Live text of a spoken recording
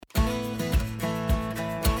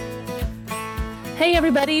Hey,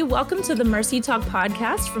 everybody. Welcome to the Mercy Talk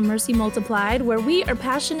podcast from Mercy Multiplied, where we are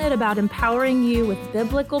passionate about empowering you with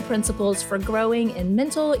biblical principles for growing in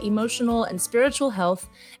mental, emotional, and spiritual health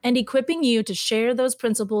and equipping you to share those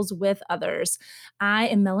principles with others. I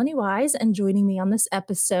am Melanie Wise, and joining me on this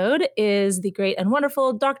episode is the great and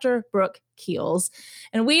wonderful Dr. Brooke Keels.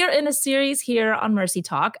 And we are in a series here on Mercy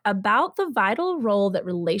Talk about the vital role that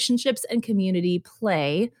relationships and community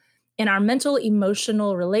play in our mental,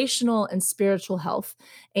 emotional, relational, and spiritual health.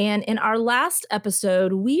 And in our last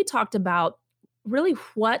episode, we talked about really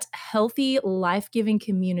what healthy, life-giving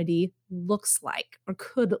community looks like or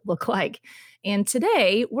could look like. And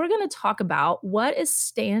today, we're going to talk about what is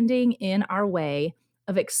standing in our way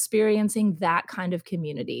of experiencing that kind of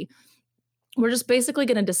community. We're just basically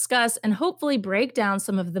going to discuss and hopefully break down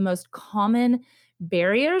some of the most common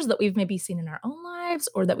barriers that we've maybe seen in our own lives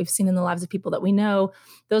or that we've seen in the lives of people that we know,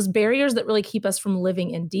 those barriers that really keep us from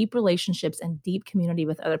living in deep relationships and deep community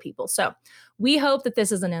with other people. So we hope that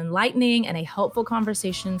this is an enlightening and a helpful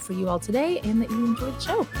conversation for you all today and that you enjoy the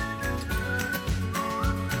show.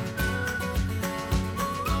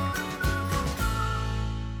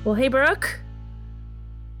 Well, hey, Brooke.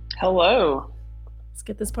 Hello. Let's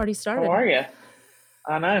get this party started. How are you?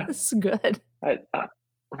 I know. This is good.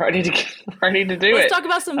 Ready to do it. Let's talk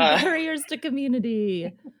about some barriers to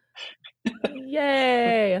community.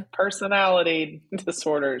 Yay. Personality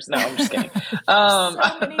disorders. No, I'm just kidding. So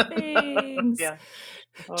many things. Yeah.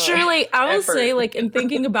 Truly, I will say, like, in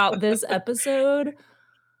thinking about this episode,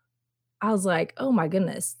 I was like, oh my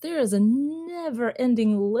goodness, there is a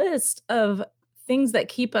never-ending list of things that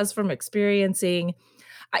keep us from experiencing.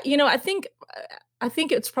 I think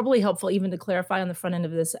it's probably helpful even to clarify on the front end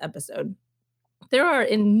of this episode. There are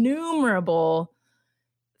innumerable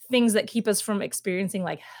things that keep us from experiencing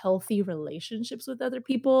like healthy relationships with other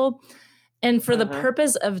people. And for the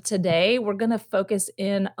purpose of today, we're going to focus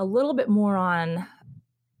in a little bit more on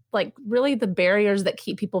like really the barriers that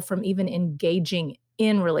keep people from even engaging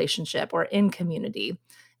in relationship or in community.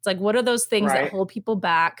 It's like, what are those things that hold people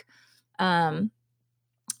back? And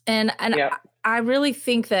I really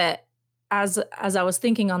think that as I was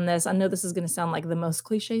thinking on this, I know this is going to sound like the most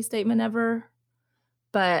cliche statement ever,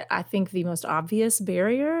 but I think the most obvious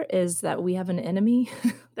barrier is that we have an enemy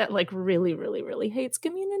that like really, really, really hates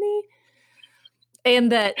community.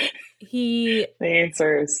 And that the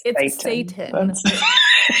answer is Satan.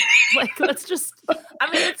 Like,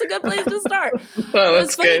 it's a good place to start. Well, it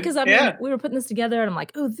was funny because we were putting this together and I'm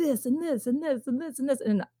like, oh, this and this and this and this and this.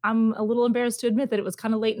 And I'm a little embarrassed to admit that it was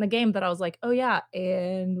kind of late in the game that I was like, oh yeah,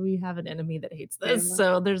 and we have an enemy that hates this. Yeah.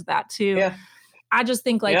 So there's that too. Yeah. I just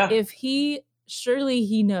think like surely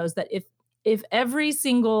he knows that if every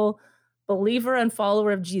single believer and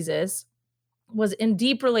follower of Jesus was in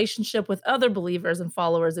deep relationship with other believers and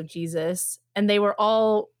followers of Jesus, and they were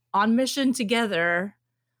all on mission together,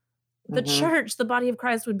 the church, the body of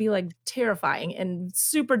Christ would be like terrifying and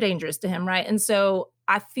super dangerous to him, right? And so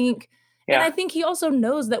I think, and I think he also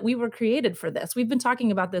knows that we were created for this. We've been talking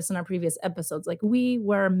about this in our previous episodes. Like we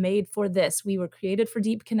were made for this. We were created for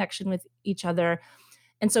deep connection with each other.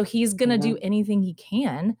 And so he's going to do anything he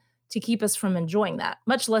can to keep us from enjoying that,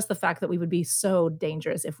 much less the fact that we would be so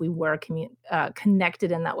dangerous if we were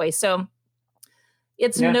connected in that way. So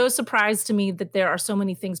it's no surprise to me that there are so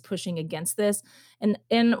many things pushing against this. And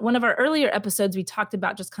in one of our earlier episodes, we talked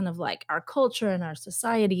about just kind of like our culture and our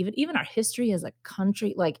society, even our history as a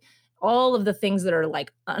country, like all of the things that are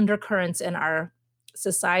like undercurrents in our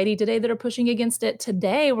society today that are pushing against it.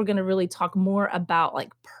 Today, we're going to really talk more about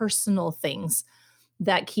like personal things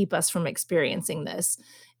that keep us from experiencing this.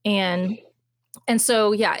 And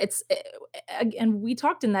so, and we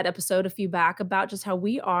talked in that episode a few back about just how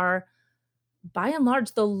we are, by and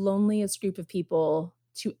large, the loneliest group of people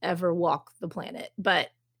to ever walk the planet. But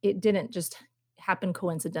it didn't just happen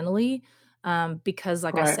coincidentally because,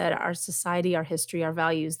 like I said, our society, our history, our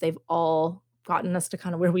values, they've all gotten us to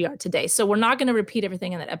kind of where we are today. So we're not going to repeat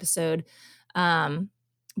everything in that episode.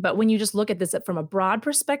 But when you just look at this from a broad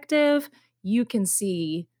perspective, you can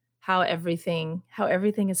see how everything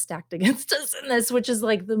is stacked against us in this, which is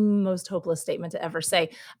like the most hopeless statement to ever say.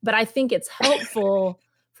 But I think it's helpful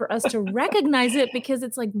for us to recognize it because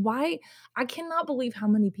it's like, why? I cannot believe how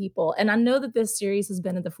many people, and I know that this series has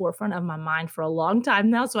been at the forefront of my mind for a long time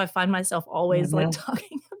now. So I find myself always like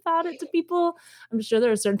talking about it to people. I'm sure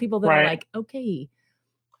there are certain people that are like, okay,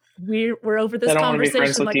 we're over this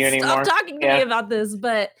conversation. Like, stop talking to me about this.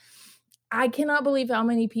 But I cannot believe how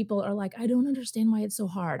many people are like, I don't understand why it's so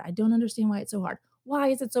hard. I don't understand why it's so hard. Why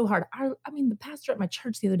is it so hard? I mean, the pastor at my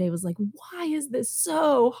church the other day was like, why is this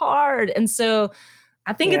so hard? And so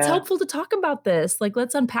I think it's Yeah. helpful to talk about this. Like,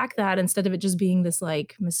 let's unpack that instead of it just being this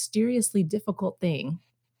like mysteriously difficult thing.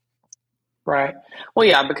 Right. Well,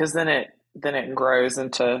 yeah, because then it grows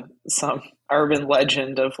into some urban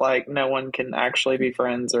legend of like no one can actually be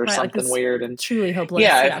friends or Right, like something this weird. And truly hopeless.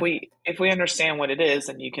 yeah, Yeah. if we understand what it is,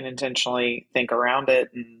 and you can intentionally think around it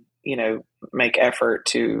and make effort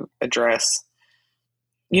to address,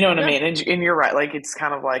 you know what I Yeah. mean? And you're right. Like it's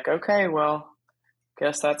kind of like, okay, well,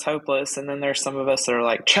 guess that's hopeless. And then there's some of us that are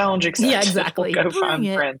like, challenge Yeah, accepted. We'll exactly. go Bring find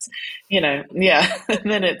it. friends. Yeah.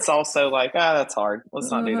 And then it's also like, that's hard. Let's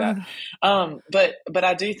not do that. Uh, But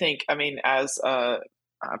I do think, I mean, as I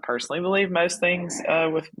personally believe most things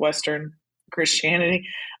with Western Christianity,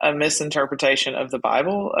 a misinterpretation of the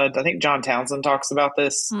Bible. I think John Townsend talks about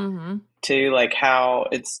this mhm. too, like how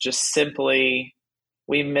it's just simply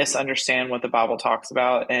we misunderstand what the Bible talks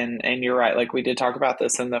about. And you're right, like we did talk about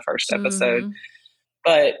this in the first episode, Mhm.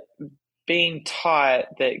 but being taught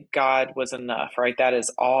that God was enough, right? That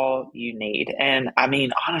is all you need. And I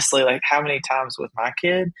mean, honestly, like how many times with my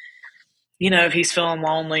kid, if he's feeling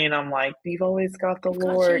lonely and I'm like, you've always got the You've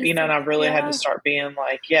got Lord, and Jesus. I really had to Yeah. start being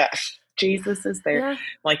like, yeah, Jesus is there. Yeah.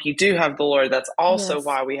 Like you do have the Lord. That's also Yes.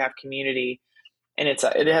 why we have community. And it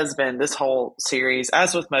has been this whole series,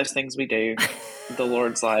 as with most things we do, the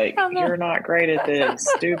Lord's like, I know. you're not great at this,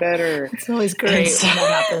 do better. It's always And great so, when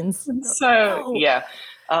that happens. and You're like, so no. yeah.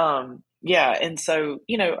 Yeah. And so,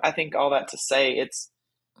 I think all that to say it's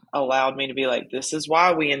allowed me to be like, this is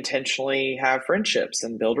why we intentionally have friendships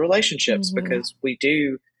and build relationships, Mhm. because we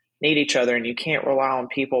do need each other, and you can't rely on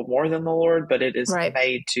people more than the Lord, but it is Right.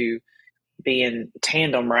 made to be in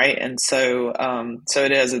tandem, right? And so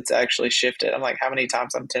it's actually shifted. I'm like, how many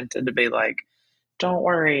times I'm tempted to be like, don't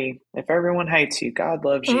worry, if everyone hates you, God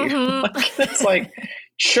loves you. Mhm. Like it's like,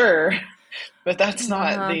 sure, but Uh-huh. that's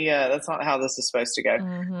not how this is supposed to go.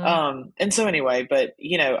 Mhm. And so anyway, but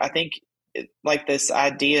I think like this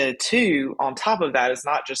idea too, on top of that, is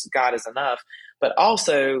not just God is enough, but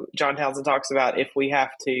also John Townsend talks about if we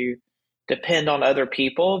have to depend on other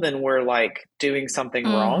people, then we're like doing something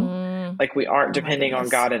wrong. Mhm. Like we aren't Oh my depending on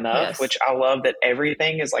goodness. God enough, Yes. which I love that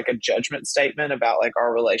everything is like a judgment statement about like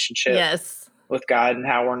our relationship Yes. with God and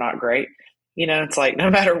how we're not great. It's like no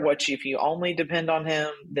matter what, if you only depend on Him,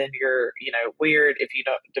 then you're, weird. If you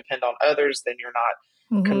don't depend on others, then you're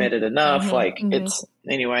not Mhm. committed enough. Mhm. Like Mhm. it's,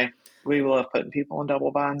 anyway, we love putting people in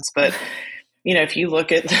double binds. But, if you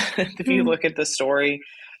look at, if you look at the story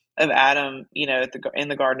of Adam, in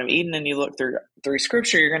the Garden of Eden, and you look through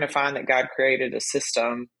scripture, you're going to find that God created a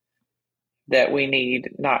system that we need,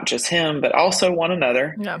 not just Him, but also one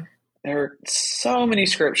another. Yeah. There are so many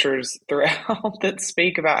scriptures throughout that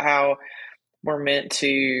speak about how we're meant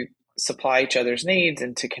to supply each other's needs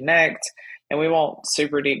and to connect. And we won't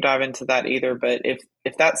super deep dive into that either. But if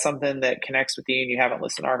that's something that connects with you and you haven't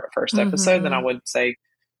listened to our first episode, then I Mhm. would say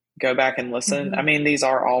go back and listen. I Mhm. mean, these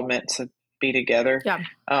are all meant to be together. Yeah.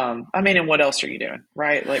 I mean, and what else are you doing,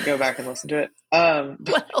 right? Like, go back and listen to it. What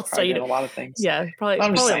else are Probably you doing doing? a lot of things. Yeah, probably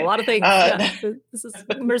I'm just probably a saying. lot of things. Uh, Yeah. This is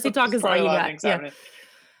Mercy Talk there's is all probably a you lot of got. things Yeah. happening.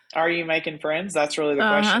 Are you making friends? That's really the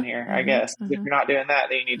Uh-huh. question here, I Uh-huh. guess. If Uh-huh. you're not doing that,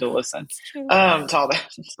 then you need to listen It's true. to all that.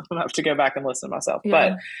 I'm have to go back and listen to myself.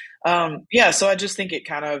 Yeah. But yeah, so I just think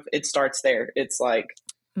it starts there. It's like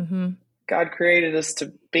Mhm. God created us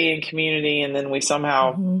to be in community, and then we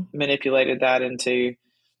somehow Mhm. manipulated that into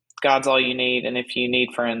God's all you need, and if you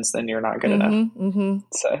need friends, then you're not good enough. Mhm. Mhm.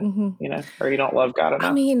 So, Mhm. or you don't love God I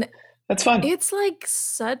enough. mean, That's fun. it's like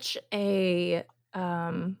such a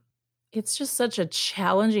it's just such a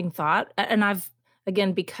challenging thought. And I've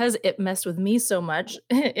again, because it messed with me so much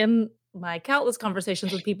in my countless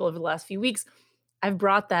conversations with people over the last few weeks, I've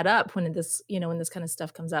brought that up when when this kind of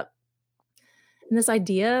stuff comes up. And this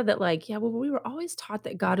idea that like, yeah, well, we were always taught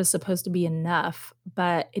that God is supposed to be enough,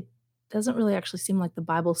 but it doesn't really actually seem like the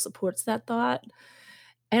Bible supports that thought.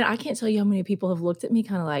 And I can't tell you how many people have looked at me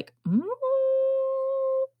kinda like, "Mm?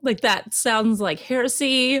 Like, that sounds like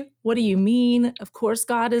heresy. What do you mean? Of course,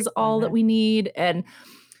 God is I all that know. we need." And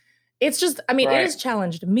it's just I mean, it Right. has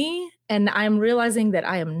challenged me, and I'm realizing that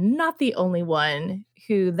I am not the only one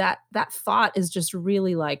who that thought is just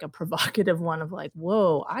really, like, a provocative one of like,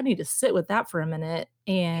 "Whoa, I need to sit with that for a minute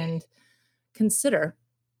and consider."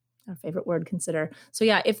 Our favorite word, consider. So,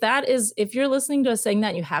 yeah, if you're listening to us saying that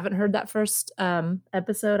and you haven't heard that first,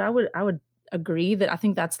 episode, I would agree that I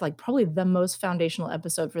think that's, like, probably the most foundational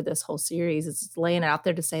episode for this whole series. It's just laying it out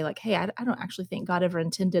there to say, like, "Hey, I don't actually think God ever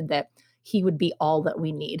intended that he would be all that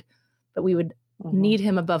we need, but we would Hmm. need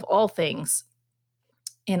him above all things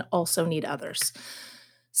and also need others."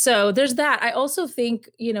 So, there's that. I also think,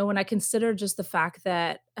 when I consider just the fact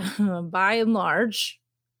that, by and large,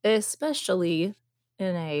 especially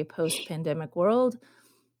in a post-pandemic world,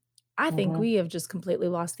 I think Mhm. we have just completely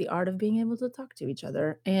lost the art of being able to talk to each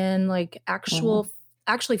other and, like, Mhm.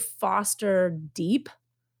 actually foster deep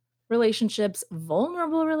relationships,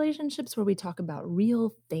 vulnerable relationships where we talk about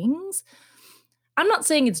real things. I'm not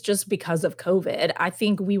saying it's just because of COVID. I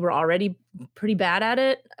think we were already pretty bad at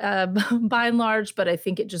it, by and large, but I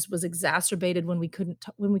think it just was exacerbated when we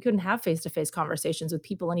couldn't have face-to-face conversations with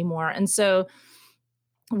people anymore, and so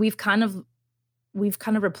we've kind of we've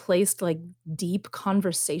kind of replaced, like, deep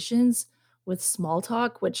conversations with small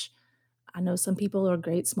talk, which I know some people are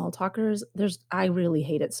great small talkers. I really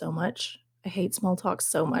hate it so much. I hate small talk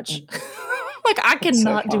so much. Mm-mm. Like, I It's so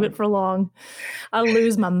cannot do it fun. for long. I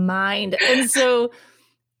lose my mind, and so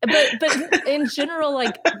but in general,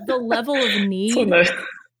 like, the level of It's when need. those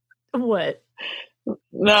What?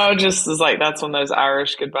 no, just is like that's when those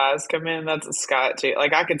Irish goodbyes come in. That's a Scott too.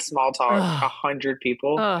 Like I could small talk Ugh, 100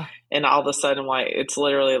 people, ugh. and all of a sudden, like it's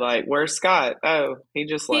literally like, "Where's Scott? Oh, he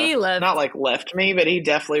just He left. Not left. like left me, but he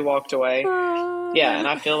definitely walked away." Yeah, and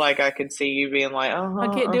Uh, I feel like I could see you being like, I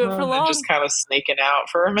can't uh do it huh, for and then just long. kind of sneaking out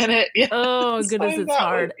for a minute. Yeah, Oh, so goodness, it's that was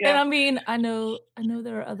hard, and yeah, I mean, I know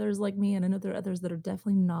there are others like me, and I know there are others that are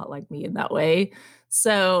definitely not like me in that way,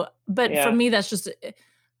 so but for yeah, me, that's just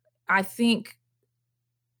I think,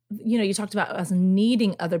 you talked about us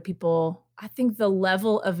needing other people. I think the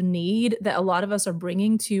level of need that a lot of us are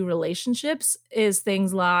bringing to relationships is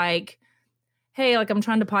things like, "Hey, like, I'm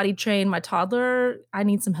trying to potty train my toddler. I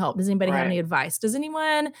need some help. Does anybody have right, any advice? Does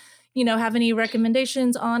anyone, have any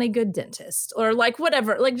recommendations on a good dentist?" Or, like,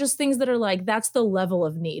 whatever, like, just things that are like, that's the level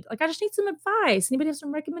of need. Like, "I just need some advice. Anybody have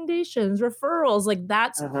some recommendations, referrals?" Like,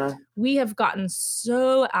 uh huh, we have gotten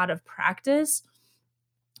so out of practice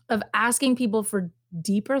of asking people for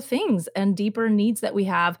deeper things and deeper needs that we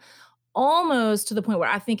have, almost to the point where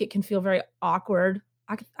I think it can feel very awkward.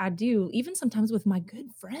 I do, even sometimes with my good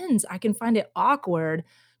friends, I can find it awkward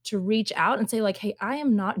to reach out and say like, "Hey, I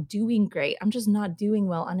am not doing great. I'm just not doing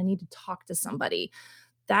well, and I need to talk to somebody."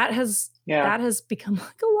 That has yeah, that has become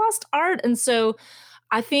like a lost art, and so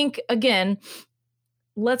I think, again,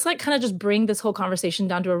 let's, like, kinda just bring this whole conversation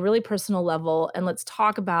down to a really personal level, and let's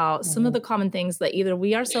talk about some of hmm the common things that either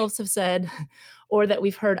we ourselves have said or that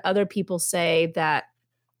we've heard other people say that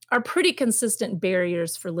are pretty consistent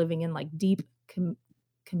barriers for living in, like, deep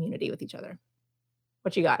community with each other.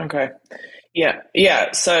 What you got? okay. Yeah,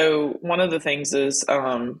 yeah. So one of the things is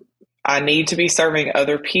I need to be serving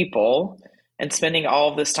other people, and spending all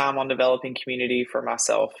of this time on developing community for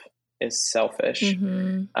myself is selfish.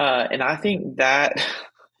 Mhm. And I think that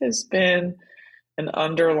has been an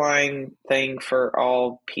underlying thing for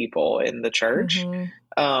all people in the church, Mhm.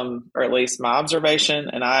 or at least my observation.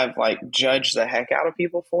 And I've like judged the heck out of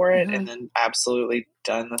people for it, and Mhm. then absolutely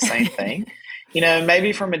done the same thing.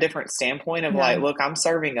 Maybe from a different standpoint of Yeah. like, look, I'm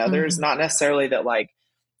serving others, Mhm. not necessarily that like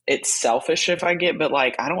it's selfish if I get, but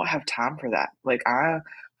like I don't have time for that. Like I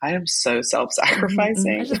am so Mhm. I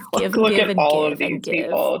self-sacrificing. just Like give and look give at and all of give and these give.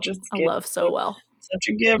 people, just I give. love so well. Such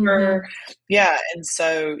a giver. Mhm. Yeah, and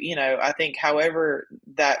so, I think however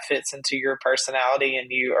that fits into your personality and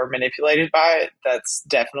you are manipulated by it, that's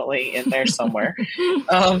definitely in there somewhere.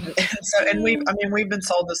 We've been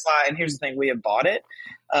sold this lie, and here's the thing: we have bought it,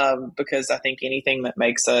 because I think anything that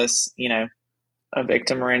makes us, a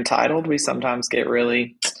victim or entitled, we sometimes get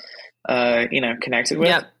really, connected with.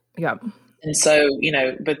 Yep. Yep. And so,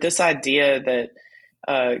 but this idea that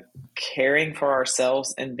uh, caring for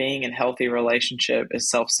ourselves and being in healthy relationship is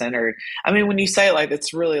self-centered. I mean, when you say it like,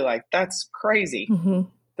 it's really like, that's crazy. Mhm.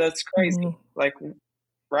 That's crazy. Mhm. Like,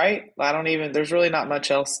 right? I don't even, there's really not much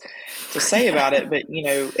else to say about it, but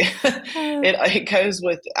it goes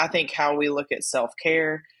with, I think, how we look at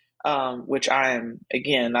self-care, which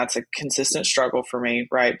again, that's a consistent struggle for me,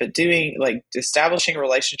 right? But doing like establishing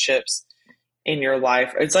relationships in your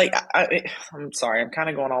life, it's like, I'm sorry, I'm kind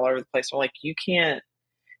of going all over the place. I'm like, you can't,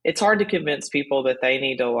 it's hard to convince people that they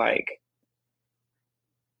need to like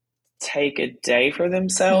take a day for Mhm.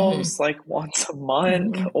 themselves like once a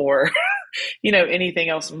month, Mhm. or anything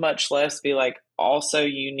else, much less be like, also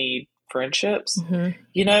you need friendships, Mhm.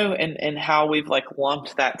 and how we've like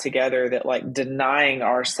lumped that together, that like denying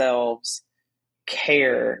ourselves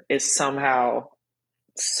care is somehow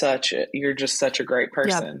you're just such a great Yep.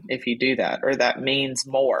 person if you do that, or that means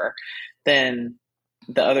more than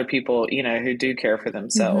the other people who do care for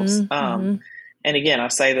themselves. Mhm. Mhm. And again, I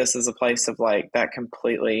say this as a place of like that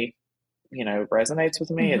completely resonates with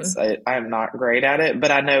me. Mhm. I'm not great at it,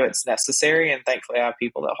 but I know it's necessary, and thankfully I have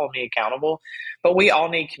people that hold me accountable. But we all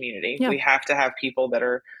need community. Yeah. We have to have people that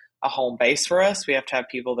are a home base for us. We have to have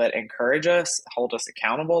people that encourage us, hold us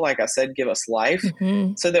accountable. Like I said, give us life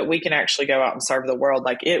Mhm. so that we can actually go out and serve the world.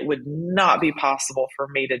 Like it would not be possible for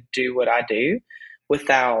me to do what I do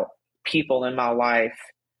without people in my life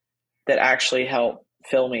that actually help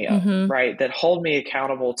fill me up, Mhm. right? That hold me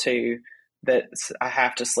accountable to that I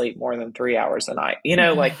have to sleep more than 3 hours a night,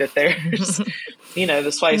 like that there's, Mhm.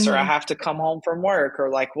 this place, or I Mhm. have to come home from work, or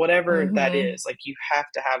like whatever that Mhm. is. Like you have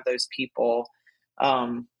to have those people.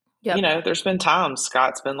 Um, Yep. there's been times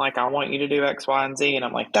Scott's been like, I want you to do X, Y, and Z. And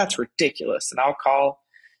I'm like, that's ridiculous. And I'll call,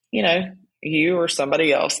 you know, you or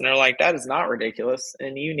somebody else. And they're like, that is not ridiculous.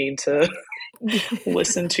 And you need to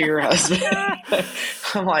listen to your husband.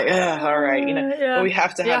 I'm like, all right, but Yeah. we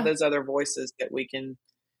have to have Yeah. those other voices that we can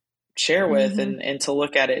share with, Mhm. and to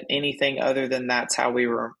look at it anything other than that's how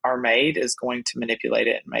are made is going to manipulate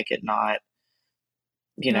it and make it not,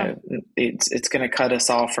 Yeah. it's going to cut us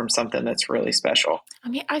off from something that's really special. I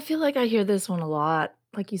mean, I feel like I hear this one a lot.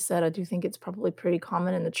 Like you said, I do think it's probably pretty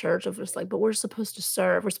common in the church of just like, but we're supposed to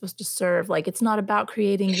serve. We're supposed to serve. Like, it's not about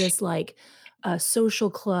creating this like social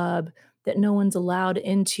club that no one's allowed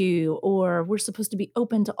into, or we're supposed to be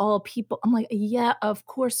open to all people. I'm like, yeah, of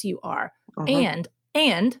course you are. Uh-huh.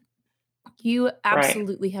 And you Right.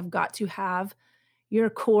 absolutely have got to have your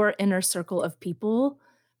core inner circle of people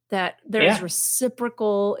that there is Yeah.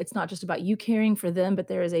 reciprocal. It's not just about you caring for them, but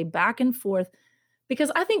there is a back and forth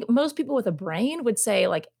because I think most people with a brain would say,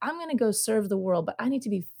 like, "I'm gonna go serve the world, but I need to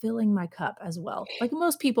be filling my cup as well." Like,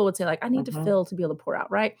 most people would say, like, "I need to Uh-huh. fill to be able to pour out,"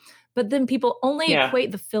 right? But then people only Yeah.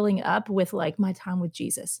 equate the filling up with, like, my time with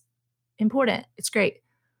Jesus. Important, it's great.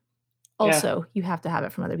 Yeah. Also, you have to have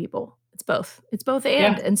it from other people. It's both. It's both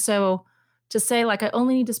Yeah. and so to say, like, I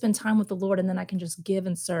only need to spend time with the Lord and then I can just give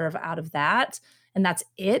and serve out of that, and that's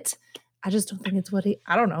it, I just don't think it's what he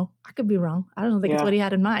I don't know. I could be wrong. I don't think it's Yeah. what he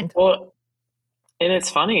had in mind. Well, and it's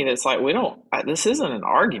funny that it's like this isn't an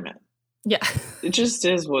argument. Yeah. It just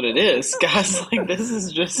is what it is, guys. Like this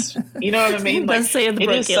is just, you know what I mean? Like Thus saith the it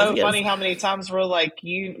Brooke is Gales, so yes. funny how many times we're like,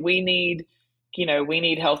 we need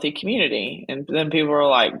healthy community, and then people are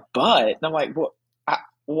like, but, and I'm like,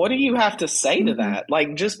 what do you have to say to Mhm. that?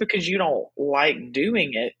 Like just because you don't like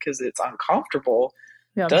doing it because it's uncomfortable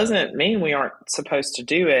Yeah. doesn't mean we aren't supposed to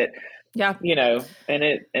do it. Yeah. And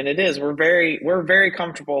it is, we're very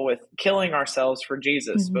comfortable with killing ourselves for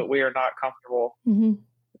Jesus, Mhm. but we are not comfortable Mhm.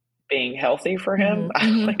 being healthy for him.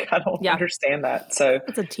 Mhm. Mhm. Like I don't Yeah. understand that. So,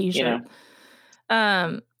 That's a you know,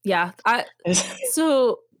 T-shirt. Yeah,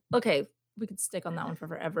 so, okay, we could stick on that one for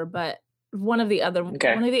forever, but okay. one of the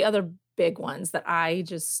other big ones that I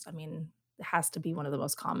mean, it has to be one of the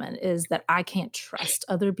most common is that I can't trust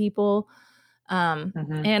other people, Hmm.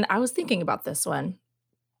 and I was thinking about this one,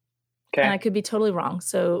 and Okay. I could be totally wrong,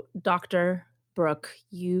 so Doctor Brooke,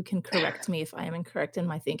 you can correct me if I am incorrect in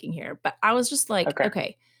my thinking here, but I was just like, Okay.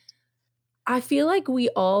 "Okay, I feel like we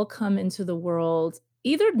all come into the world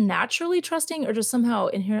either naturally trusting or just somehow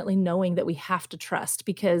inherently knowing that we have to trust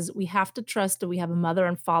because we have to trust that we have a mother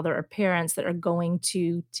and father or parents that are going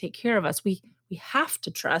to take care of us. We have to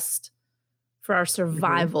trust for our Hmm.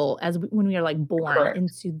 survival when we are like born Correct.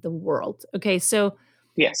 into the world. Okay, so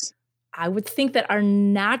Yes. I would think that our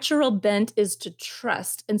natural bent is to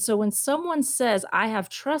trust. And so when someone says I have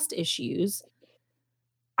trust issues,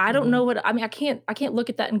 I don't know Hmm. what I mean, I can't look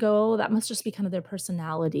at that and go, "Oh, that must just be kind of their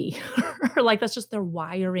personality," or like, "That's just their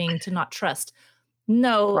wiring to not trust."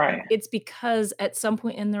 No, Right. it's because at some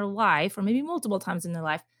point in their life, or maybe multiple times in their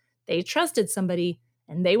life, they trusted somebody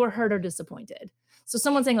and they were hurt or disappointed. So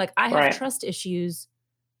someone saying like, "I have Right. trust issues,"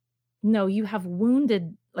 no, you have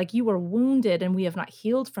wounded like, you were wounded and we have not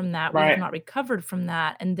healed from that, we have Right. not recovered from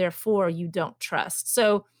that, and therefore you don't trust.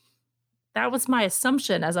 So that was my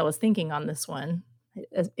assumption as I was thinking on this one.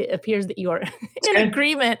 It appears that you are It's in good.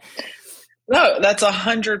 agreement. No, that's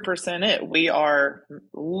 100% it. We are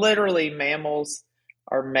literally, mammals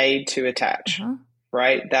are made to attach, Uh-huh.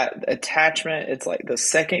 right? That attachment, it's like the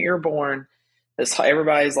second you're born, this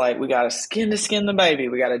everybody's like, we got to skin to skin the baby.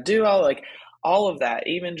 We got to do all of that.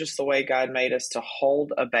 Even just the way God made us to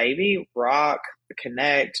hold a baby, rock,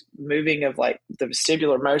 connect, moving of like the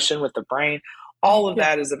vestibular motion with the brain. All of Yeah.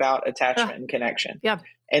 that is about Yeah. attachment and connection. Yeah.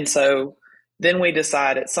 And so then we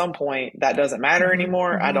decide at some point that doesn't matter Mhm.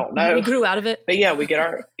 anymore. I Mhm. don't Mhm. We know. grew out of it. But yeah, we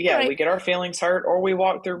Right. get our feelings hurt, or we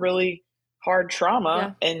walk through really hard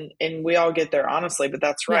trauma, Yeah. and we all get there honestly. But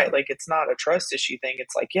that's Yeah. right. Like it's not a trust issue thing.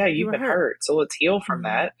 It's like, yeah, You you've were been hurt. hurt. So let's heal from Mhm.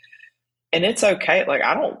 that. And it's okay. Like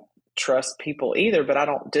I don't trust people either, but I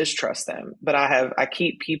don't distrust them. But I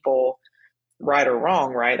keep people right or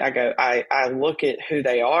wrong, right? I look at who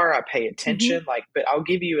they are, I pay Mhm. attention, like, but I'll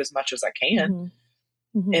give you as much as I can. Mhm.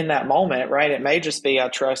 in that moment, right? It may just be, I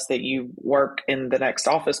trust that you work in the next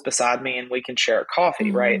office beside me and we can share a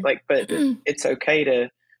coffee, right? Like, but it's okay to,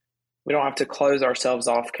 we don't have to close ourselves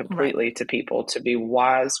off completely Right. to people, to be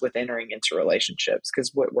wise with entering into relationships.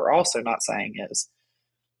 Because what we're also not saying is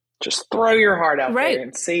just throw your heart out Right. there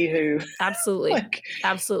and see who. Absolutely. Like,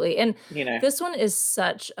 Absolutely. And you know, this one is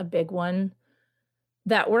such a big one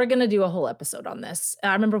that we're gonna do a whole episode on this.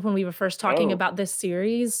 I remember when we were first talking oh, about this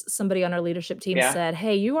series, somebody on our leadership team yeah, said,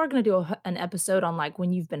 "Hey, you are gonna do an episode on, like,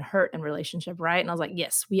 when you've been hurt in relationship, right?" And I was like,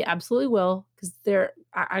 "Yes, we absolutely will," 'cause there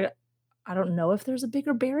I don't know if there's a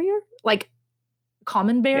bigger barrier, like,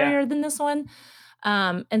 common yeah, barrier than this one.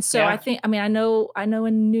 And so I yeah, think, I mean, I know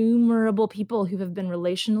innumerable people who have been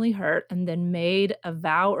relationally hurt and then made a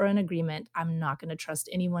vow or an agreement, "I'm not gonna trust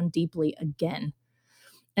anyone deeply again."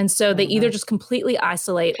 And so they either hmm, just completely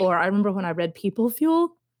isolate, or I remember when I read People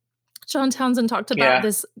Fuel, John Townsend talked about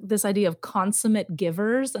yeah, this idea of consummate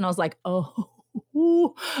givers, and I was like, "Oh,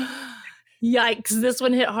 yikes, this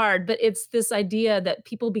one hit hard." But it's this idea that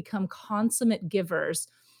people become consummate givers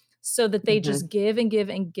so that they hmm, just give and give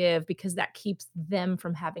and give because that keeps them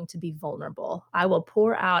from having to be vulnerable. I will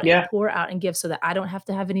yeah, pour out and give so that I don't have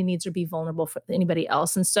to have any needs or be vulnerable for anybody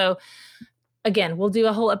else. And so again, we'll do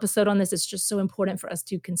a whole episode on this. It's just so important for us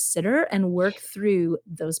to consider and work through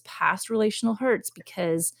those past relational hurts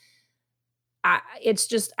because it's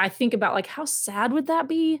just, I think about like, how sad would that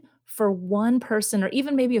be for one person or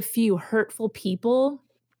even maybe a few hurtful people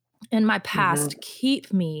in my hmm, past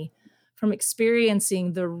keep me from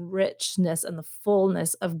experiencing the richness and the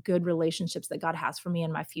fullness of good relationships that God has for me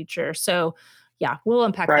in my future. So, yeah, we'll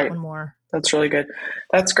unpack that right. one more. That's really good.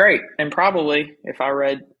 That's great. And probably if I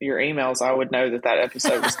read your emails, I would know that that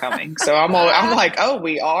episode was coming. So I'm like, oh,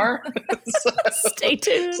 we are. so, Stay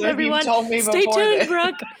tuned, so if you've everyone. told me Stay before tuned, that,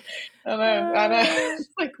 Brooke. I know.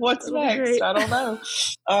 Like, what's It'll be next? great. I don't know.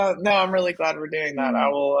 No, I'm really glad we're doing that. I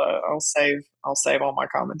Mm. will. I'll save all my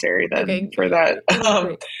commentary then Okay, for that. it'll be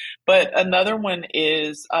great. But another one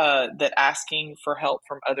is that asking for help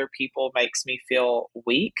from other people makes me feel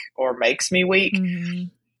weak or makes me weak. Mhm.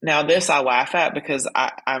 Now, this I laugh at because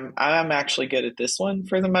I'm actually good at this one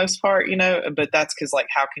for the most part, you know. But that's because, like,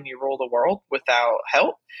 how can you rule the world without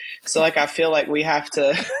help? So, like, I feel like we have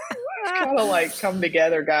to kind of like come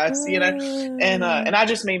together, guys, you know. And I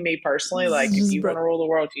just mean me personally. Like, if Just you want to Brooke. rule the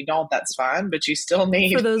world, if you don't, that's fine. But you still For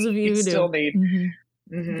need, those of you you who still do. need, Mhm.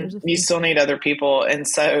 There's a you few. still need other people. And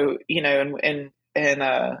so, you know, and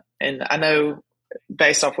I know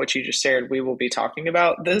based off what you just shared, we will be talking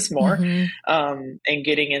about this more Mhm. and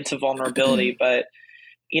getting into vulnerability. But,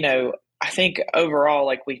 you know, I think overall,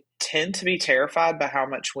 like we tend to be terrified by how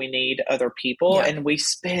much we need other people. Yep. And we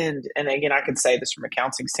spend, and again, I can say this from a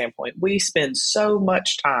counseling standpoint, we spend so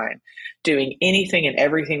much time doing anything and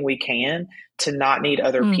everything we can to not need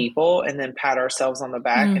other Mm. people and then pat ourselves on the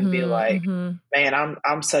back and be Mhm, like, mhm. man,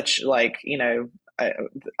 I'm such like, you know, I,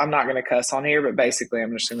 I'm not going to cuss on here, but basically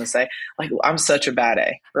I'm just going to say like, I'm such a bad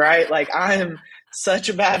A, right? Like I am such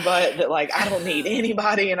a bad butt that like, I don't need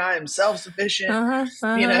anybody and I am self-sufficient, Uh-huh,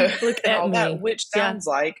 you uh-huh. know, Look and at all that, me. which Yeah. sounds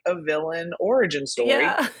like a villain origin story.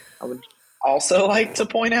 Yeah. I would also like to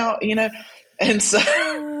point out, you know, and so,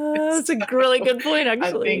 That's a so really good point, I think,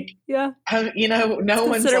 actually. Yeah. you know, Let's no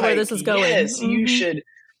one's consider where like, this is going. yes, you Mhm, should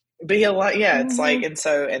be a lot. Yeah, it's like, mhm, and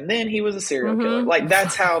so, and then he was a serial killer. mhm. Like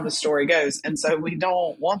that's how the story goes. And so we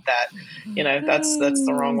don't want that. You know, that's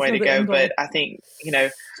the wrong It's way not to the go. end But goal. I think, you know,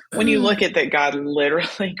 when you look at that, God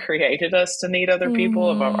literally created us to need other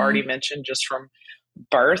people. I've already Mhm. mentioned just from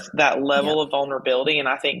birth that level Yep. of vulnerability. And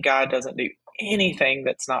I think God doesn't do anything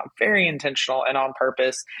that's not very intentional and on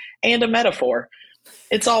purpose and a metaphor.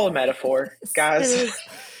 It's all a metaphor, It guys. is.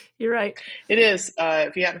 You're right. It is.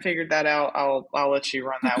 If you hadn't figured that out, I'll let you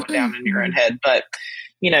run that one down in your own Mhm. head. But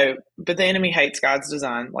you know, but the enemy hates God's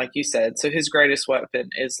design, like you said. So his greatest weapon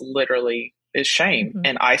is literally is shame Mhm.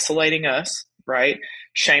 and isolating us, right?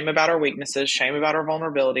 Shame about our weaknesses, shame about our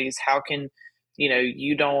vulnerabilities. How can you know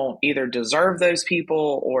you don't either deserve those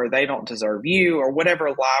people or they don't deserve you or whatever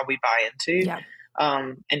lie we buy into. Yeah.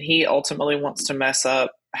 And he ultimately wants to mess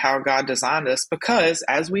up how God designed us because,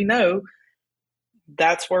 as we know,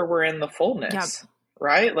 that's where we're in the Yep. fullness,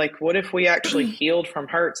 right? Like, what if we actually healed from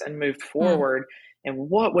hurts and moved Mm. forward? And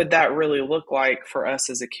what would that really look like for us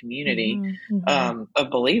as a community Mhm, mhm. of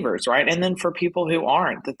believers, right? And then for people who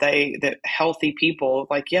aren't, that healthy people,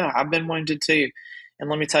 like, yeah, I've been wounded too. And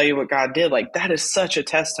let me tell you what God did. Like, that is such a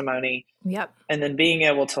testimony. Yep. And then being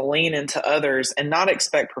able to lean into others and not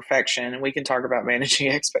expect perfection. And we can talk about managing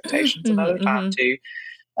expectations Mhm, another time mhm. too.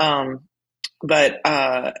 Um, but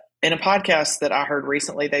in a podcast that I heard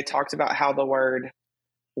recently, they talked about how the word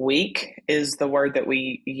weak is the word that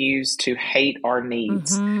we use to hate our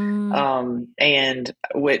needs. Mhm. And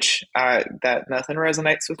which that nothing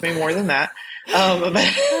resonates with me more than that. But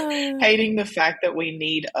hating the fact that we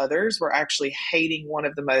need others, we're actually hating one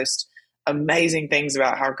of the most amazing things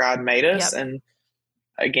about how God made us. Yep. And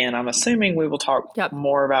again, I'm assuming we will talk Yep.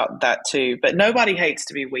 more about that too. But nobody hates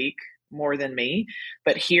to be weak more than me.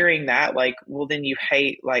 But hearing that, like, well, then you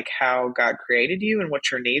hate like how God created you and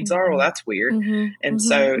what your needs are. Well, Mhm. that's weird. Mhm. And Mhm.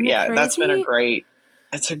 so, Isn't it yeah, that's been a crazy? great.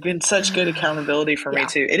 It's been such good accountability for me Yeah.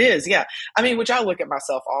 too. It is, yeah. I mean, which I look at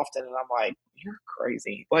myself often, and I'm like, "You're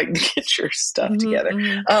crazy! Like, get your stuff Mhm. together."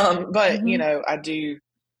 Mhm. But Mhm. I do.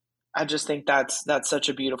 I just think that's such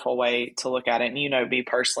a beautiful way to look at it. And me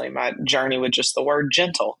personally, my journey with just the word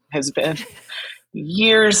gentle has been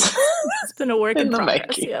years It's been a work in in the progress.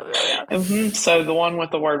 making. Yeah, yeah, So the one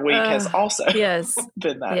with the word weak has yeah. also Yes.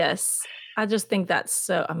 been that. Yes. I just think that's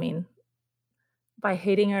so I mean, by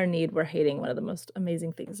hating our need, we're hating one of the most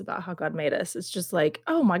amazing things about how God made us. It's just like,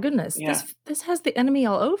 "Oh my goodness, Yeah, this has the enemy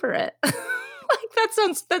all over it." Like,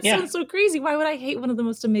 that yeah, sounds so crazy. Why would I hate one of the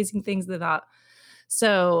most amazing things about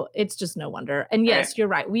so, it's just no wonder. And right. yes, you're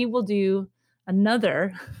right. We will do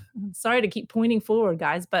another I'm sorry to keep pointing forward,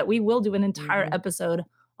 guys, but we will do an entire Hmm. episode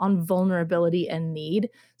on vulnerability and need.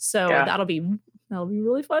 So, Yeah, that'll be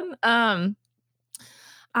really fun.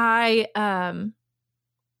 I,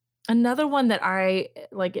 Another one that I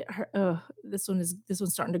like it hurt this one's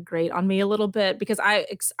starting to grate on me a little bit because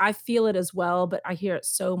I feel it as well, but I hear it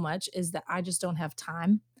so much is that I just don't have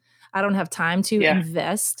time. I don't have time to yeah,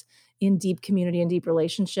 invest in deep community and deep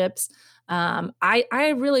relationships.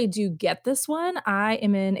 I really do get this one. I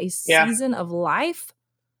am in a yeah. season of life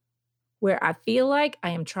where I feel like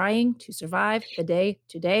I am trying to survive the day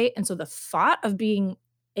to day, and so the thought of being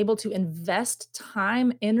able to invest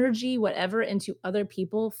time, energy, whatever into other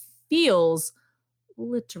people feels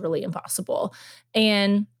literally impossible.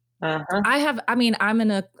 And Uh-huh. I mean, I'm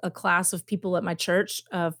in a class of people at my church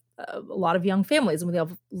of a lot of young families, and we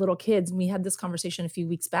have little kids. And we had this conversation a few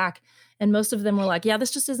weeks back, and most of them were like, "Yeah,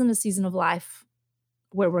 this just isn't a season of life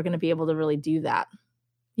where we're going to be able to really do that."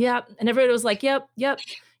 Yep. And everybody was like, "Yep, yep,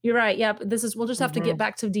 you're right. Yep, we'll just have to get Hmm.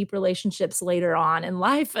 back to deep relationships later on in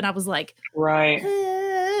life." And I was like, Right.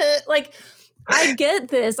 like, I get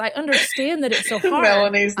this. I understand that it's so hard.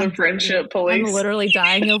 Melanie's the friendship I'm police. literally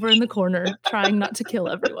dying over in the corner, trying not to kill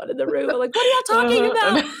everyone in the room. I'm like, "What are y'all talking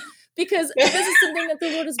about?" Uh-huh. Because this is something that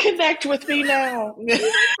the Lord has Connect with me now. be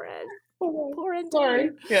my friend. Pour into me. Sorry.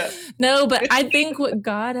 Yeah. No, but I think what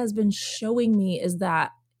God has been showing me is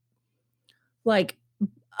that, like,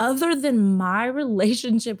 other than my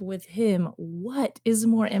relationship with Him, what is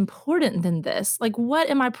more important than this? Like, what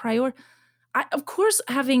am I of course,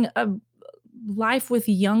 having a life with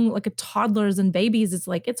young, like, a toddlers and babies is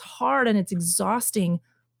like, it's hard and it's exhausting.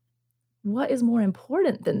 What is more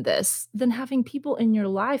important than this? Than having people in your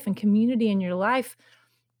life and community in your life.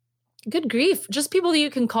 Good grief, just people that you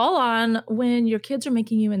can call on when your kids are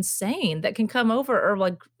making you insane that can come over or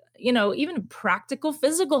like, even practical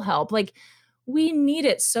physical help. Like we need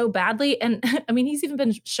it so badly. And I mean, he's even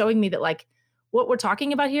been showing me that like what we're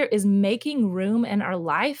talking about here is making room in our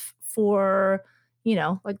life for,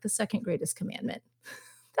 like the second greatest commandment.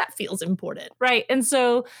 That feels important, right? And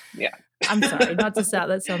so Yeah. I'm sorry, not to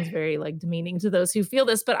sound that sounds very, like, demeaning to those who feel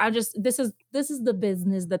this, but I just this is the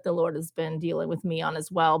business that the Lord has been dealing with me on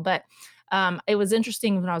as well, but, it was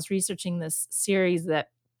interesting when I was researching this series that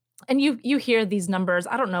and you hear these numbers,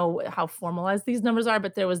 I don't know how formalized these numbers are,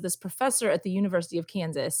 but there was this professor at the University of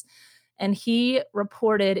Kansas, and he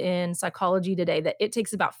reported in Psychology Today that it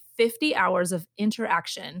takes about 50 hours of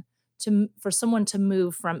interaction for someone to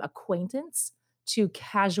move from acquaintance to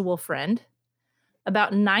casual friend,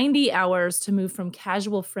 about 90 hours to move from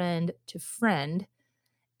casual friend to friend,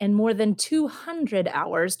 and more than 200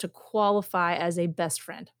 hours to qualify as a best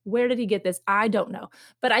friend. Where did he get this? I don't know.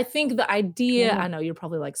 But I think the idea, Yeah. I know you're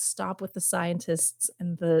probably like, stop with the scientists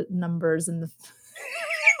and the numbers and the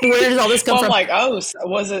where does all this come Well, I'm from? like, oh, so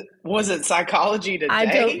was it Psychology I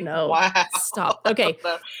don't Today? know. Wow. Stop. Okay.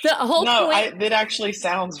 No, The whole no, point. it actually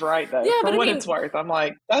sounds right though. Yeah, For but I what mean, it's worth, I'm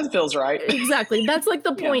like, that feels right. exactly. That's like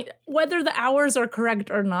the Yeah. point. Whether the hours are correct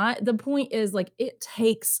or not, the point is like it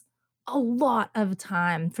takes a lot of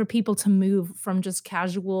time for people to move from just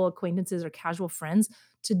casual acquaintances or casual friends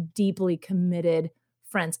to deeply committed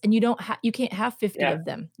friends. And you can't have 50 Yeah. of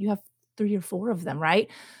them. You have 3 or 4 of them, right?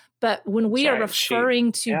 But when That's we are right. Shoot.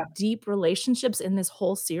 referring to Yeah. deep relationships in this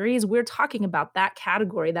whole series, we're talking about that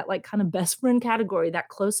category, that like kind of best friend category, that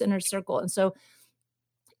close inner circle. And so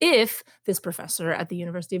if this professor at the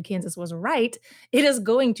University of Kansas was right, it is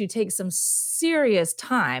going to take some serious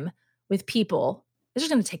time with people it's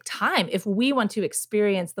just going to take time if we want to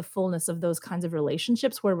experience the fullness of those kinds of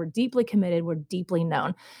relationships where we're deeply committed, we're deeply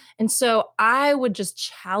known. And so I would just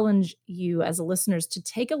challenge you as listeners to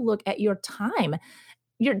take a look at your time.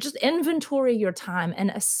 Your just inventory your time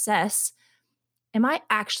and assess, am I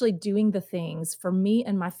actually doing the things for me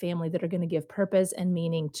and my family that are going to give purpose and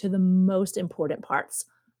meaning to the most important parts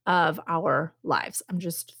of our lives? I'm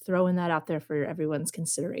just throwing that out there for everyone's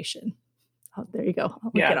consideration. Oh, there you go.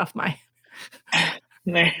 I'll get off my.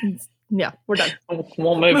 Yeah, we're done.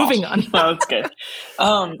 We'll move Moving on. No, that's good.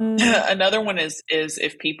 Another one is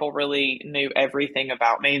if people really knew everything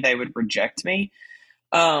about me, they would reject me.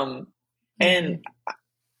 And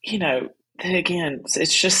you know, again,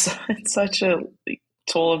 it's such a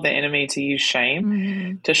tool of the enemy to use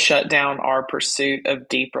shame to shut down our pursuit of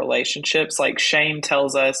deep relationships. Like shame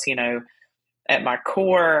tells us, you know, at my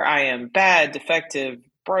core, I am bad, defective,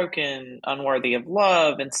 broken, unworthy of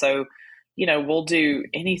love. And so, you know, we'll do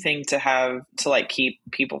anything to like keep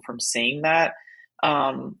people from seeing that.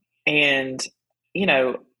 And, you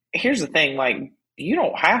know, here's the thing, like, you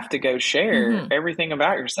don't have to go share everything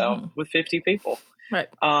about yourself with 50 people. Right.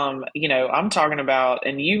 You know, I'm talking about,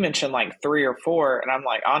 and you mentioned like 3 or 4, and I'm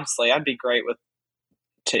like, honestly, I'd be great with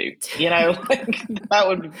 2, you know, like that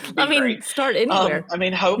would be great. Start anywhere. I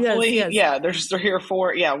mean, hopefully, yes. There's 3 or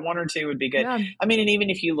 4. Yeah. 1 or 2 would be good. Yeah. I mean, and even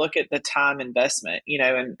if you look at the time investment, you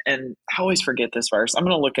know, and I always forget this verse. I'm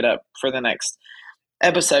going to look it up for the next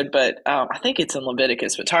episode, but I think it's in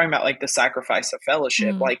Leviticus, but talking about like the sacrifice of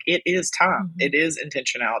fellowship, like it is time, it is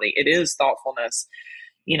intentionality, it is thoughtfulness.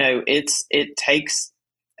 You know, it takes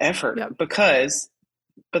effort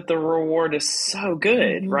but the reward is so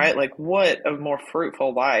good, right? Like what a more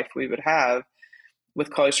fruitful life we would have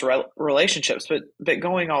with close relationships. But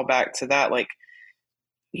going all back to that, like,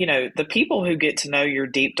 you know, the people who get to know your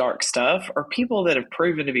deep, dark stuff are people that have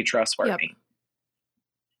proven to be trustworthy.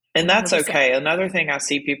 And that's 100%. Okay. Another thing I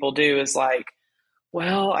see people do is like,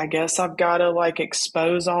 well, I guess I've got to like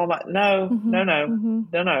expose all my, no.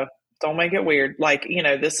 Don't make it weird. Like, you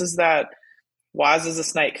know, this is that wise as a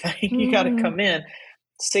snake thing. You got to come in,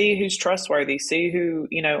 see who's trustworthy, see who,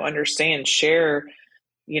 you know, understands, share,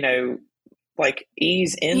 you know, like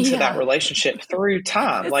ease into that relationship through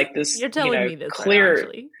time. Like this, you're telling you know, me this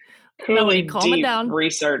clearly deep down.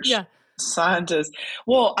 research scientists.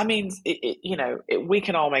 Well, I mean, you know, we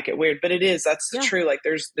can all make it weird, but that's true. Like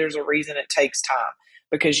there's a reason it takes time,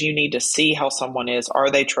 because you need to see how someone is. Are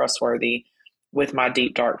they trustworthy with my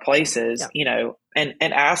deep, dark places, you know, and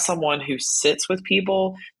as someone who sits with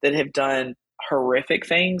people that have done horrific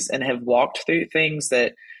things and have walked through things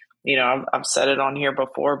that, you know, I've said it on here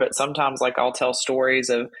before, but sometimes like I'll tell stories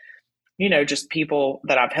of, you know, just people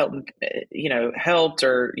that I've helped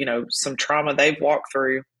or, you know, some trauma they've walked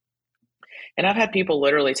through. And I've had people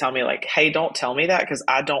literally tell me like, hey, don't tell me that because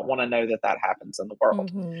I don't want to know that happens in the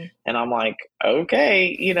world. And I'm like,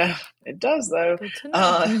 okay, you know, it does though.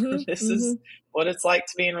 This is what it's like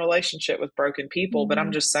to be in a relationship with broken people. But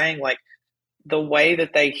I'm just saying, like, the way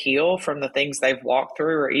that they heal from the things they've walked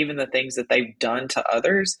through or even the things that they've done to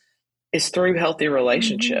others is through healthy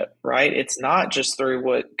relationship, right? It's not just through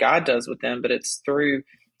what God does with them, but it's through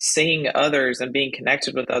seeing others and being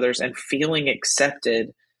connected with others and feeling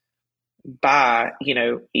accepted by, you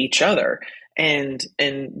know, each other. And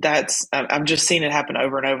that's, I'm just seeing it happen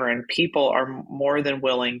over and over. And people are more than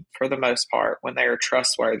willing, for the most part, when they are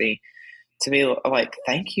trustworthy, to be like,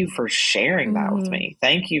 thank you for sharing that with me.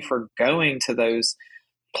 Thank you for going to those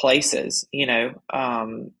places, you know,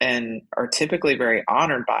 and are typically very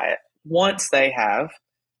honored by it once they have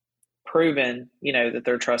proven, you know, that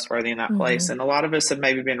they're trustworthy in that place. And a lot of us have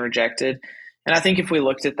maybe been rejected. And I think if we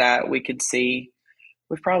looked at that, we could see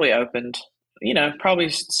we've probably opened, you know, probably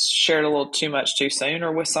shared a little too much too soon,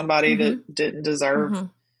 or with somebody that didn't deserve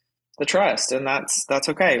the trust. And that's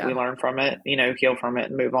okay. We learn from it, you know, heal from it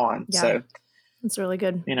and move on. So it's really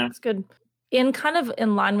good. You know, it's good. And kind of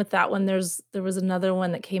in line with that one, there was another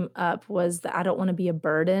one that came up, was that I don't want to be a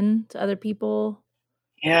burden to other people.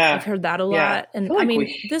 Yeah. I've heard that a lot. And I mean, we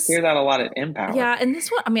hear that a lot at Empower. Yeah. And this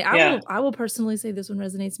one, I mean, I will personally say this one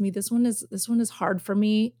resonates with me. This one is hard for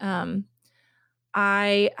me. I'm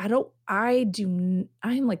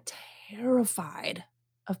like terrified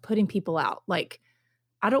of putting people out. Like,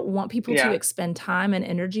 I don't want people to expend time and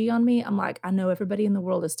energy on me. I'm like, I know everybody in the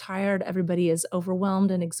world is tired. Everybody is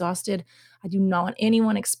overwhelmed and exhausted. I do not want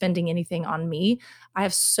anyone expending anything on me. I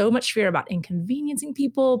have so much fear about inconveniencing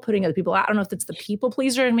people, putting other people out. I don't know if it's the people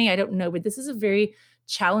pleaser in me. I don't know, but this is a very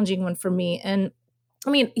challenging one for me. And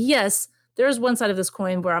I mean, yes, there's one side of this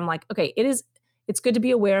coin where I'm like, okay, it's good to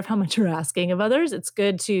be aware of how much you're asking of others. It's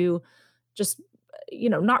good to just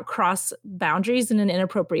not cross boundaries in an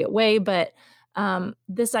inappropriate way, but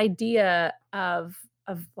this idea of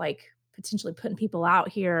like potentially putting people out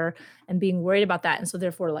here and being worried about that, and so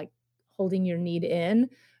therefore like holding your need in.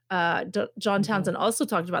 John Mhm. Townsend also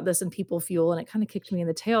talked about this in People Fuel, and it kind of kicked me in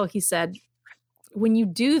the tail. He said, when you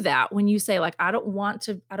do that, when you say like, I don't want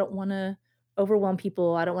to overwhelm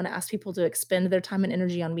people, I don't want to ask people to expend their time and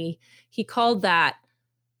energy on me. He called that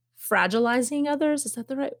fragilizing others. Is that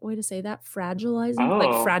the right way to say that? Fragilizing, like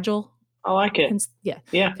Oh, fragile. I like it. Yeah,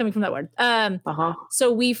 Yeah. coming from that word. Uh-huh.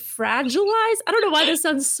 So we fragilize. I don't know why this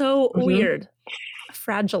sounds so Mhm. weird. Yeah,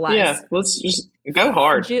 Fragilize. let's just go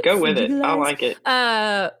hard. Go with it. I Fragilize. like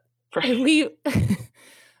it. We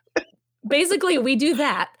basically we do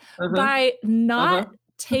that Uh-huh. by not Uh-huh.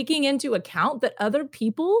 taking into account that other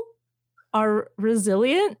people are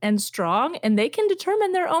resilient and strong, and they can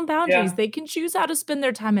determine their own boundaries. Yeah. They can choose how to spend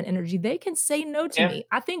their time and energy. They can say no to Yeah. me.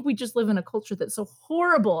 I think we just live in a culture that's so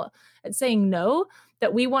horrible at saying no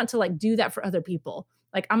that we want to like do that for other people.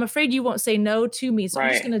 Like, I'm afraid you won't say no to me, so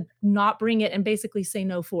I'm just Right. gonna not bring it and basically say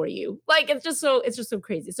no for you. Like, it's just so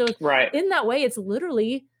crazy. So Right. in that way, it's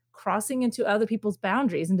literally crossing into other people's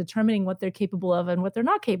boundaries and determining what they're capable of and what they're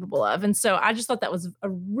not capable of. And so I just thought that was a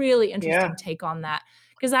really interesting Yeah. take on that,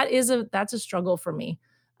 because that's a struggle for me.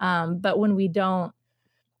 But when we don't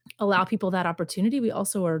allow people that opportunity, we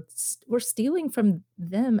also we're stealing from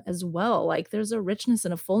them as well. Like, there's a richness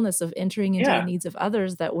and a fullness of entering into the Yeah. needs of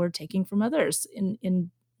others that we're taking from others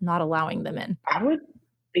in not allowing them in. I would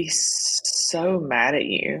be so mad at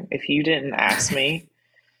you if you didn't ask me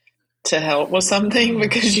to help with something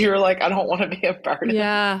because you were like, I don't want to be a burden.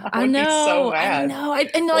 Yeah, I I would be so know. I mad. know.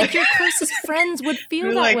 And like your closest friends would feel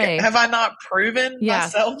You're that like, way. have I not proven Yeah.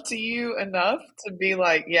 myself to you enough to be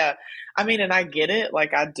like, yeah. I mean, and I get it,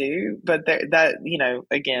 like I do, but that,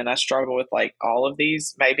 again, I struggle with like all of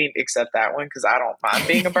these, maybe except that one because I don't mind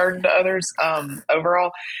being a burden to others.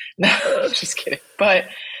 Overall, no, just kidding. But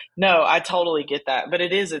no, I totally get that. But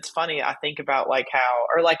it's funny. I think about like how,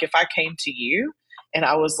 or like if I came to you and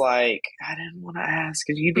I was like, I didn't want to ask,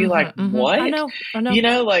 because you'd be like, what? I know.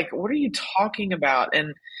 Like, what are you talking about?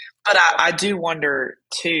 But I do wonder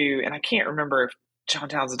too, and I can't remember if John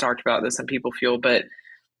Townsend talked about this in People Fuel, but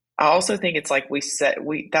I also think it's like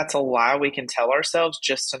that's a lie we can tell ourselves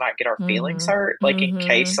just to not get our feelings hurt, like in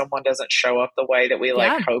case someone doesn't show up the way that we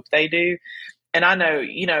like hope they do. And I know,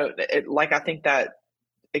 like I think that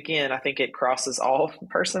again, I think it crosses all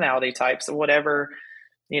personality types and whatever.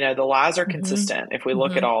 The lies are consistent. If we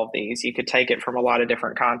look at all of these, you could take it from a lot of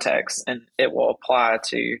different contexts and it will apply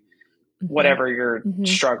to whatever your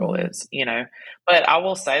struggle is, But I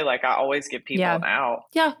will say, like, I always give people an out.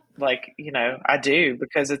 Yeah. Like, I do,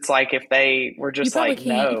 because it's like if they were just like, can't.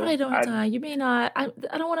 no, You probably don't. You may not. I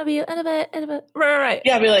don't want to be right.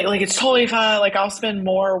 Yeah, I'd be like, it's totally fine. Like, I'll spend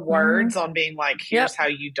more words on being like, here's how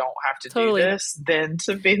you don't have to do this, than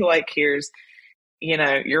to be like, here's,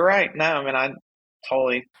 you're right. No, I mean, I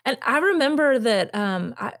totally. And I remember that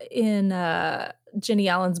in Jenny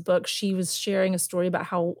Allen's book, she was sharing a story about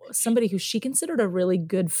how somebody who she considered a really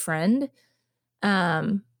good friend,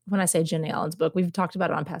 when I say Jenny Allen's book, we've talked about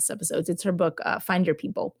it on past episodes. It's her book, Find Your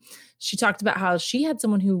People. She talked about how she had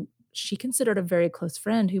someone who she considered a very close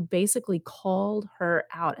friend who basically called her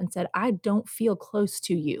out and said, I don't feel close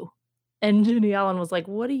to you. And Jenny Allen was like,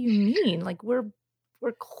 what do you mean? Like, we're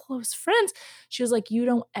close friends. She was like, you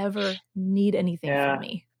don't ever need anything from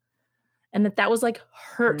me. And that was like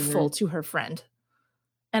hurtful to her friend.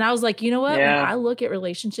 And I was like, you know what? When I look at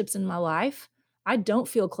relationships in my life, I don't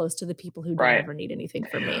feel close to the people who don't ever need anything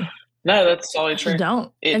from me. No, that's totally true.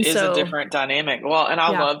 Don't. It is a different dynamic. Well, and I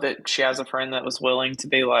love that she has a friend that was willing to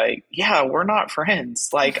be like, yeah, we're not friends.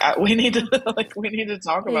 Like, we need to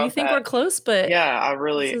talk about that. You think we're close, but yeah, I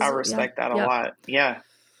respect that a lot. Yeah.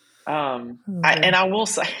 And I will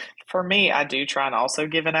say, for me, I do try and also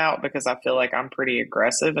give it out because I feel like I'm pretty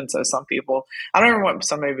aggressive. And so some people, I don't ever want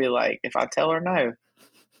somebody to be like, if I tell her no,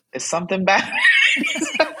 is something bad?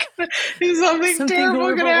 Is something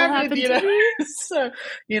terrible going to happen?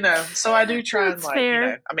 So I do try and like,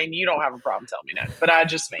 I mean, you don't have a problem telling me no, but I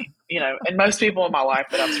just mean, and most people in my life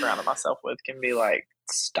that I've surrounded myself with can be like,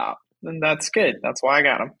 stop. And that's good. That's why I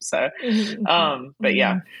got them. So, but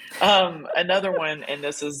yeah, another one, and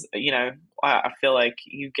this is, I feel like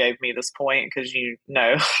you gave me this point because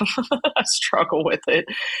I struggle with it.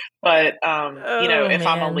 But if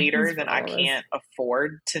I'm a leader, then I can't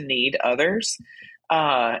afford to need others.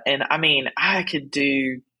 And I mean, I could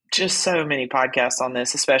do just so many podcasts on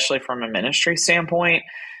this, especially from a ministry standpoint.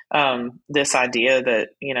 This idea that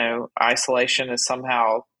isolation is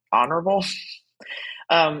somehow honorable.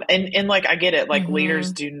 And like, I get it. Like,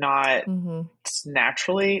 leaders Mhm. do not Mhm.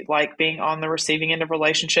 naturally like being on the receiving end of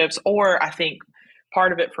relationships. Or I think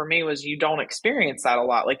part of it for me was you don't experience that a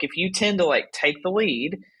lot. Like, if you tend to like take the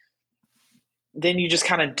lead, then you just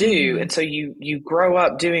kind of do. And Mhm. so you grow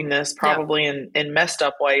up doing this Yep. probably in messed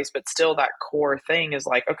up ways, but still that core thing is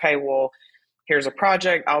like, okay, well, here's a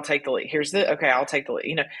project, I'll take the lead. Here's the okay, I'll take the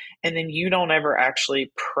lead, and then you don't ever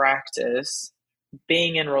actually practice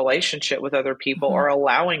being in relationship with other people Mhm. or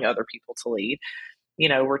allowing other people to lead.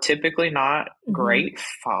 We're typically not Mhm. great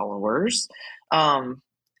followers. Um,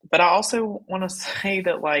 but I also want to say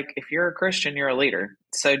that, like, if you're a Christian, you're a leader.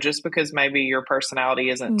 So just because maybe your personality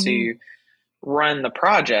isn't Mhm. to run the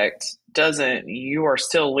project, doesn't you are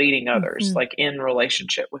still leading others, Mhm. like in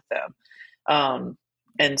relationship with them. Um,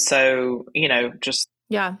 and so, just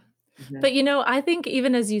Yeah. mhm. But, I think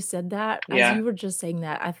even as you said that, as Yeah. you were just saying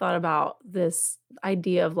that, I thought about this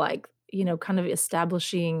idea of, like, kind of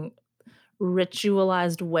establishing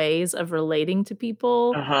ritualized ways of relating to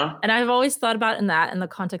people, Uh huh. and I've always thought about in the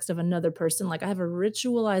context of another person, like, I have a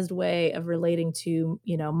ritualized way of relating to,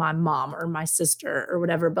 my mom or my sister or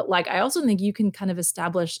whatever, but, like, I also think you can kind of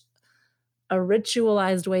establish a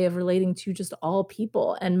ritualized way of relating to just all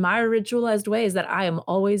people, and my ritualized way is that I am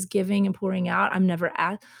always giving and pouring out. I'm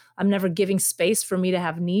never giving space for me to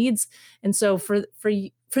have needs, and so for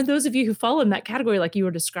those of you who fall in that category like you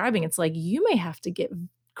were describing, it's like you may have to get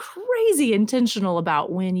crazy intentional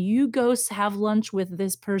about when you go have lunch with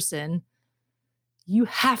this person, you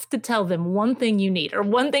have to tell them one thing you need or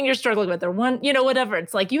one thing you're struggling with or one, whatever.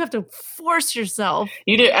 It's like you have to force yourself.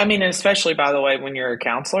 You do. I mean, especially by the way, when you're a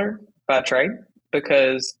counselor by trade,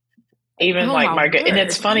 because even Oh like my my good, and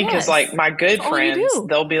it's word. funny because like Yes. my That's good all you friends, do.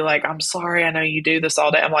 they'll be like, "I'm sorry, I know you do this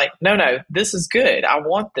all day." I'm like, "No, no, this is good. I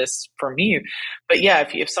want this from you." But yeah,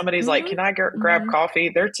 if somebody's like, Mhm. "Can I grab Mhm. coffee?"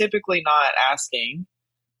 They're typically not asking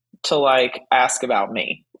to like ask about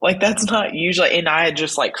me. Like, that's not usually. And I had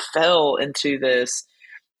just like fell into this,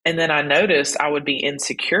 and then I noticed I would be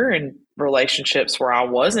insecure in relationships where I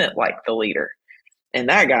wasn't like the leader and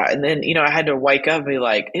that guy. And then, I had to wake up and be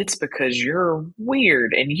like, it's because you're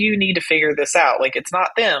weird and you need to figure this out. Like, it's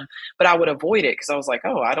not them, but I would avoid it because I was like,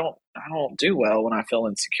 oh, I don't do well when I feel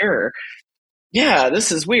insecure. Yeah,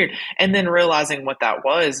 this is weird. And then realizing what that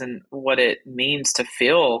was and what it means to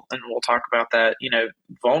feel, and we'll talk about that,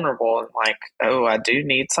 vulnerable and like, oh, I do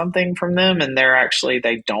need something from them. And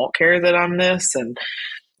they don't care that I'm this. And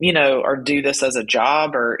or do this as a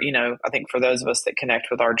job, or, I think for those of us that connect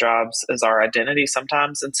with our jobs as our identity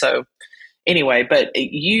sometimes. And so anyway, but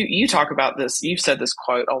you talk about this, you've said this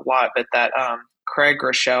quote a lot, but that Craig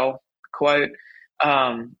Rochelle quote,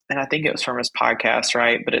 and I think it was from his podcast,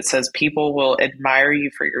 right? But it says, people will admire you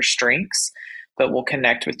for your strengths, but will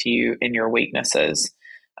connect with you in your weaknesses.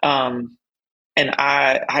 Um, and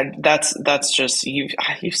that's just,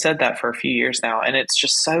 you've said that for a few years now, and it's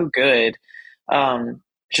just so good.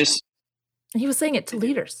 Just He was saying it to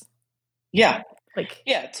leaders. Yeah. Like,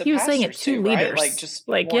 Yeah, to he was saying it pastors to too, right? Like, leaders. just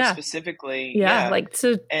Like, more yeah. specifically, Yeah, yeah. like,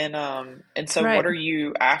 to And so what right. are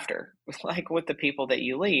you after? Like, with the people that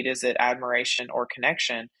you lead, is it admiration or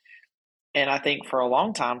connection? And I think for a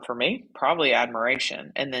long time for me, probably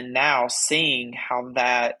admiration. And then now seeing how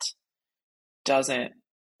that doesn't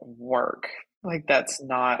work. Like, that's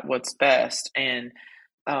not what's best. And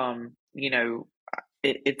you know,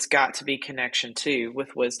 it's got to be connection too,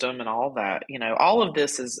 with wisdom and all that. All of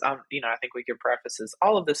this is, I think we could preface this,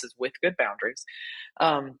 all of this is with good boundaries.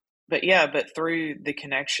 Um, but yeah, but through the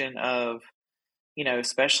connection of,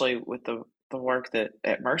 especially with the work that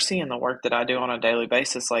at Mercy and the work that I do on a daily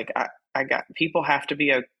basis, like I got people have to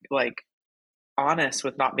be like honest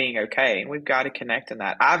with not being okay, and we've got to connect in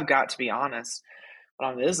that. I've got to be honest.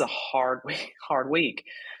 This is a hard week, hard week.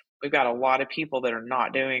 We've got a lot of people that are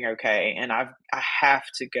not doing okay, and I have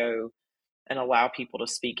to go and allow people to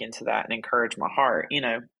speak into that and encourage my heart,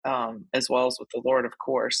 as well as with the Lord, of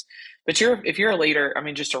course. But if you're a leader, I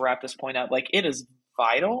mean, just to wrap this point up, like, it is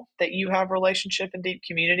vital that you have relationship and deep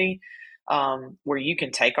community, where you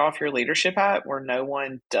can take off your leadership hat, where no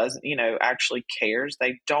one doesn't, actually cares.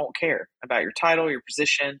 They don't care about your title, your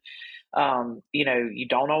position. You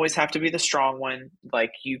don't always have to be the strong one.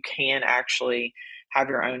 Like, you can actually have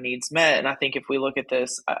your own needs met. And I think if we look at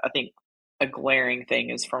this, I think a glaring thing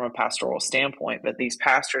is from a pastoral standpoint, but these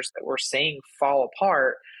pastors that we're seeing fall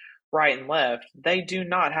apart right and left, they do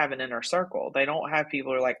not have an inner circle. They don't have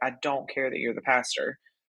people who are like, I don't care that you're the pastor.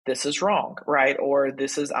 This is wrong, right? Or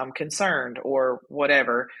this is, I'm concerned, or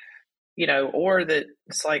whatever, or that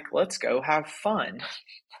it's like, let's go have fun.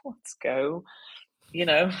 Let's go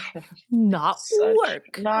Not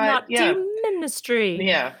work, not yeah. do ministry.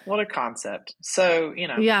 Yeah, what a concept. So,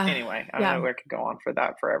 Yeah. anyway, I know I could go on for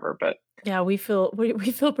that forever, but yeah, we feel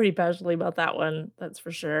pretty passionately about that one, that's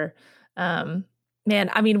for sure.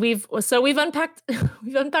 Man, I mean, we've unpacked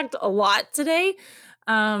we've unpacked a lot today.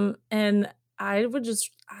 And I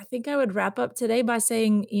think I would wrap up today by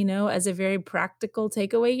saying, as a very practical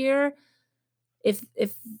takeaway here,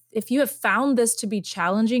 if you have found this to be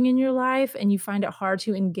challenging in your life and you find it hard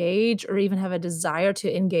to engage or even have a desire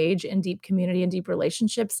to engage in deep community and deep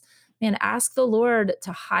relationships, man, ask the Lord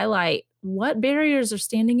to highlight what barriers are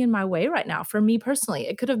standing in my way right now. For me personally,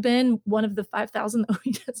 it could have been one of the 5,000 that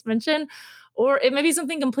we just mentioned, or it may be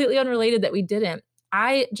something completely unrelated that we didn't.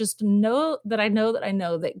 I just know that I know that I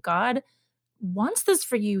know that God wants this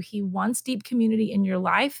for you. He wants deep community in your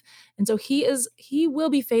life. And so he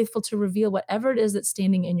will be faithful to reveal whatever it is that's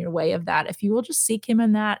standing in your way of that. If you will just seek him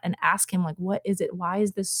in that and ask him, like, what is it? Why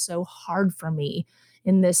is this so hard for me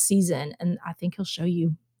in this season? And I think he'll show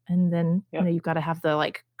you. And then, you've got to have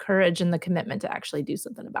the courage and the commitment to actually do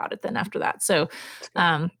something about it then after that. So,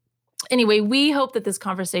 anyway, we hope that this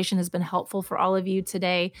conversation has been helpful for all of you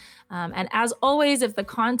today. And as always, if the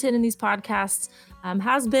content in these podcasts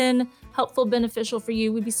has been helpful, beneficial for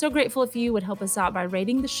you, we'd be so grateful if you would help us out by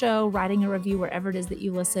rating the show, writing a review wherever it is that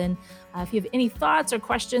you listen. If you have any thoughts or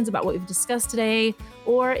questions about what we've discussed today,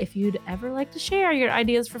 or if you'd ever like to share your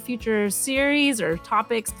ideas for future series or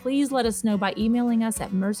topics, please let us know by emailing us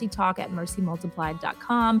at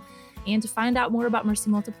mercytalk@mercymultiplied.com. And to find out more about Mercy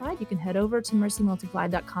Multiplied, you can head over to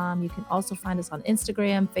mercymultiplied.com. You can also find us on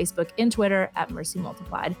Instagram, Facebook, and Twitter at Mercy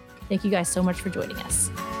Multiplied. Thank you guys so much for joining us.